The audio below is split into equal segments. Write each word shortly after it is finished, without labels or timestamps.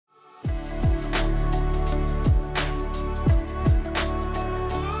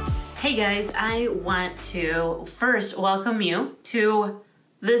Hey guys, I want to first welcome you to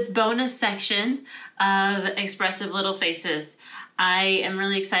this bonus section of Expressive Little Faces. I am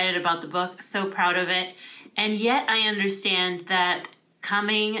really excited about the book, so proud of it, and yet I understand that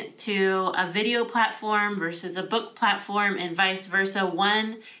coming to a video platform versus a book platform and vice versa,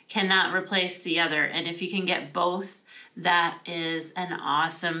 one cannot replace the other, and if you can get both, that is an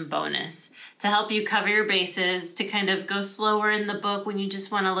awesome bonus to help you cover your bases, to kind of go slower in the book when you just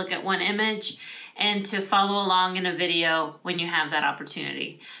want to look at one image, and to follow along in a video when you have that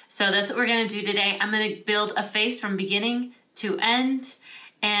opportunity. So that's what we're going to do today. I'm going to build a face from beginning to end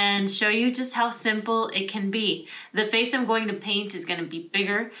and show you just how simple it can be. The face I'm going to paint is going to be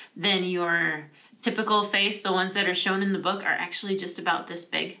bigger than your typical face. The ones that are shown in the book are actually just about this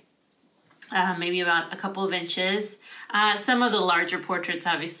big. Maybe about a couple of inches. Some of the larger portraits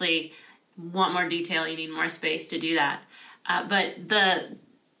obviously want more detail, you need more space to do that. But the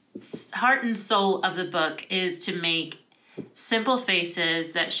heart and soul of the book is to make simple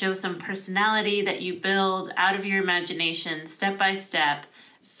faces that show some personality that you build out of your imagination, step by step,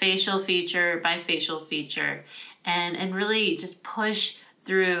 facial feature by facial feature, and really just push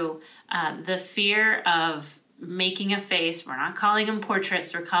through the fear of making a face. We're not calling them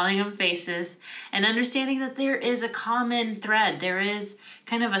portraits, we're calling them faces, and understanding that there is a common thread. There is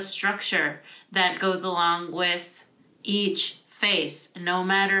kind of a structure that goes along with each face. No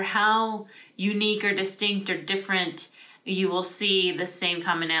matter how unique or distinct or different, you will see the same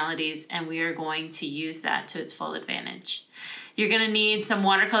commonalities, and we are going to use that to its full advantage. You're going to need some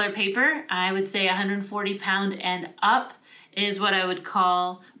watercolor paper. I would say 140 pound and up is what I would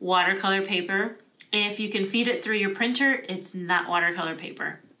call watercolor paper. If you can feed it through your printer, it's not watercolor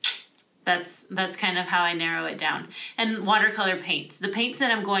paper. That's kind of how I narrow it down. And watercolor paints. The paints that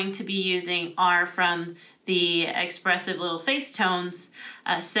I'm going to be using are from the Expressive Little Face Tones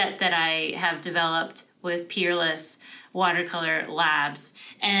set that I have developed with Peerless Watercolor Labs.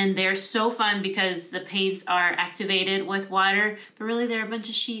 And they're so fun because the paints are activated with water, but really they're a bunch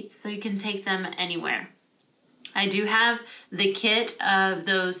of sheets, so you can take them anywhere. I do have the kit of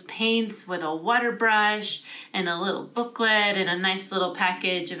those paints with a water brush and a little booklet and a nice little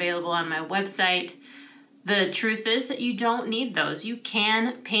package available on my website. The truth is that you don't need those. You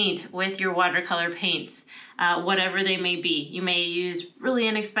can paint with your watercolor paints, whatever they may be. You may use really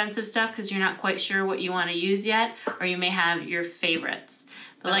inexpensive stuff because you're not quite sure what you want to use yet, or you may have your favorites.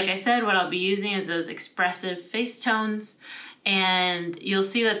 But like I said, what I'll be using is those expressive face tones, and you'll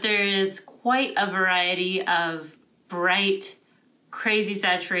see that there is quite a variety of bright, crazy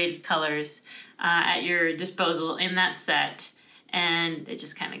saturated colors at your disposal in that set, and it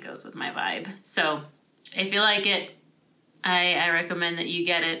just kind of goes with my vibe. So if you like it, I recommend that you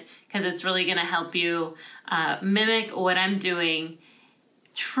get it because it's really going to help you mimic what I'm doing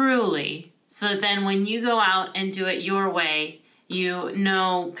truly, so that then when you go out and do it your way, you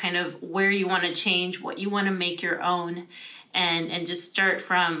know kind of where you want to change, what you want to make your own, and just start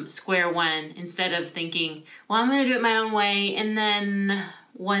from square one instead of thinking, well, I'm going to do it my own way, and then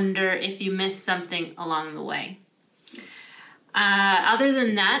wonder if you missed something along the way. Other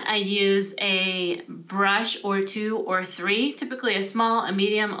than that, I use a brush or two or three, typically a small, a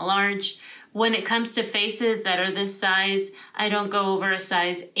medium, a large. When it comes to faces that are this size, I don't go over a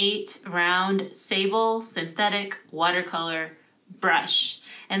size 8 round sable synthetic watercolor brush.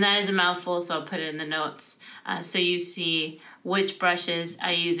 And that is a mouthful, so I'll put it in the notes so you see which brushes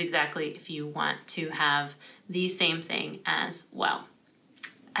I use exactly if you want to have the same thing as well.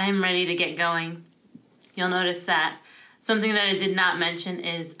 I'm ready to get going. You'll notice that something that I did not mention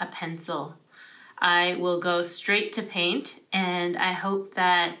is a pencil. I will go straight to paint, and I hope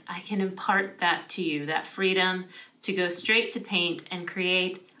that I can impart that to you, that freedom to go straight to paint and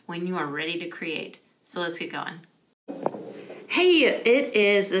create when you are ready to create. So let's get going. Hey, it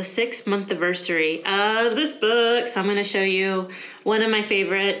is the 6-month anniversary of this book, so I'm going to show you one of my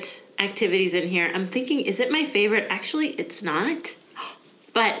favorite activities in here. I'm thinking, is it my favorite? Actually, it's not,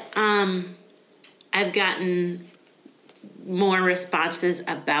 but I've gotten more responses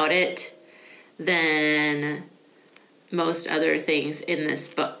about it than most other things in this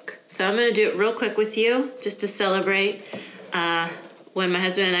book. So I'm going to do it real quick with you just to celebrate. When my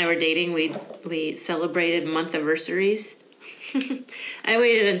husband and I were dating, we celebrated month anniversaries. I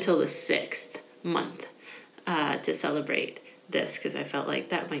waited until the 6th month to celebrate this because I felt like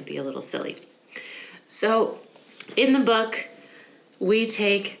that might be a little silly. So in the book, we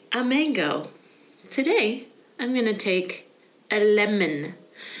take a mango. Today, I'm going to take a lemon.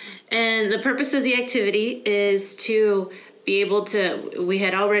 And the purpose of the activity is to be able to, we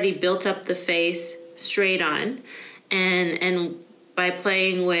had already built up the face straight on, and by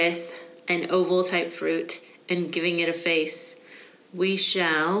playing with an oval type fruit and giving it a face, we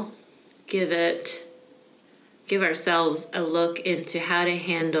shall give ourselves a look into how to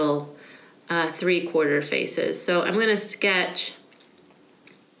handle 3/4 faces. So I'm gonna sketch,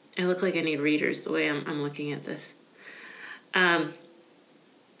 I look like I need readers the way I'm looking at this. I'm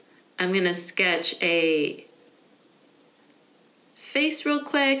gonna sketch a face real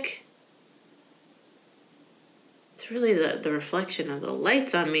quick. It's really the reflection of the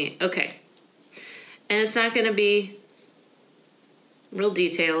lights on me. Okay. And it's not gonna be real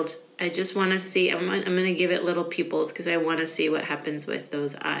detailed. I just wanna see, I'm gonna give it little pupils because I wanna see what happens with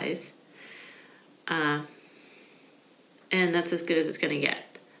those eyes. And that's as good as it's gonna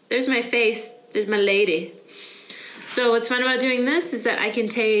get. There's my face, there's my lady. So what's fun about doing this is that I can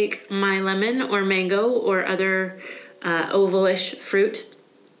take my lemon or mango or other ovalish fruit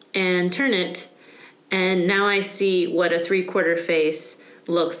and turn it, and now I see what a 3/4 face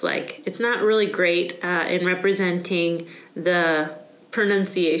looks like. It's not really great in representing the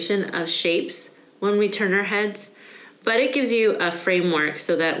pronunciation of shapes when we turn our heads, but it gives you a framework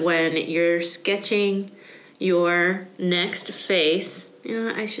so that when you're sketching your next face, you know,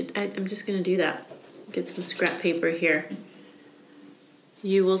 I'm just gonna do that. Get some scrap paper here.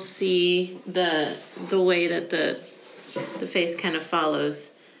 You will see the way that the face kind of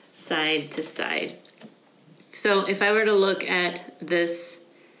follows side to side. So if I were to look at this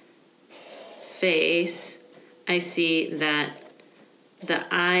face, I see that the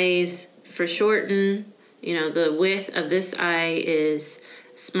eyes foreshorten, you know, the width of this eye is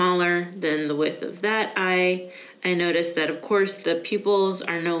smaller than the width of that eye. I notice that, of course, the pupils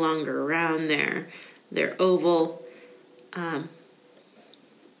are no longer round, they're oval.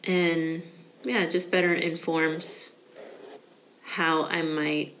 And yeah, it just better informs how I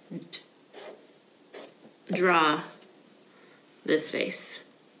might draw this face.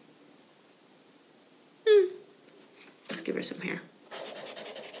 Let's give her some hair.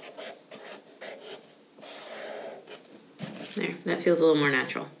 There, that feels a little more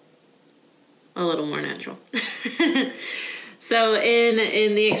natural. A little more natural. So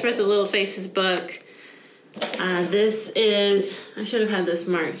in the Expressive Little Faces book, this is, I should have had this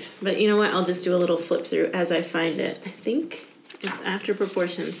marked, but you know what? I'll just do a little flip through as I find it. I think it's after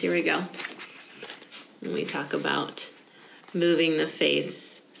proportions. Here we go. And we talk about moving the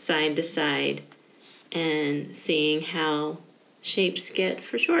face side to side and seeing how shapes get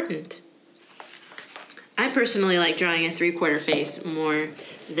foreshortened. I personally like drawing a 3/4 face more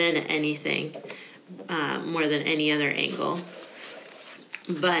than anything, more than any other angle.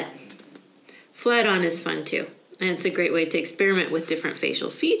 But flat on is fun too. And it's a great way to experiment with different facial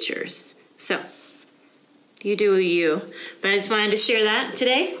features. So, you do you. But I just wanted to share that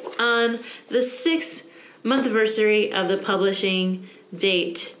today on the 6th month anniversary of the publishing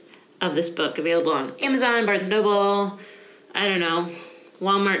date of this book. Available on Amazon, Barnes & Noble, I don't know,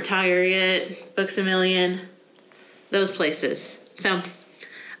 Walmart, Target, Books A Million, those places. So,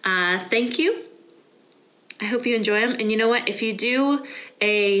 thank you. I hope you enjoy them. And you know what? If you do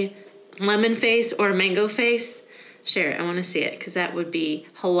a lemon face or a mango face, share it. I want to see it because that would be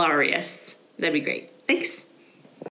hilarious. That'd be great. Thanks.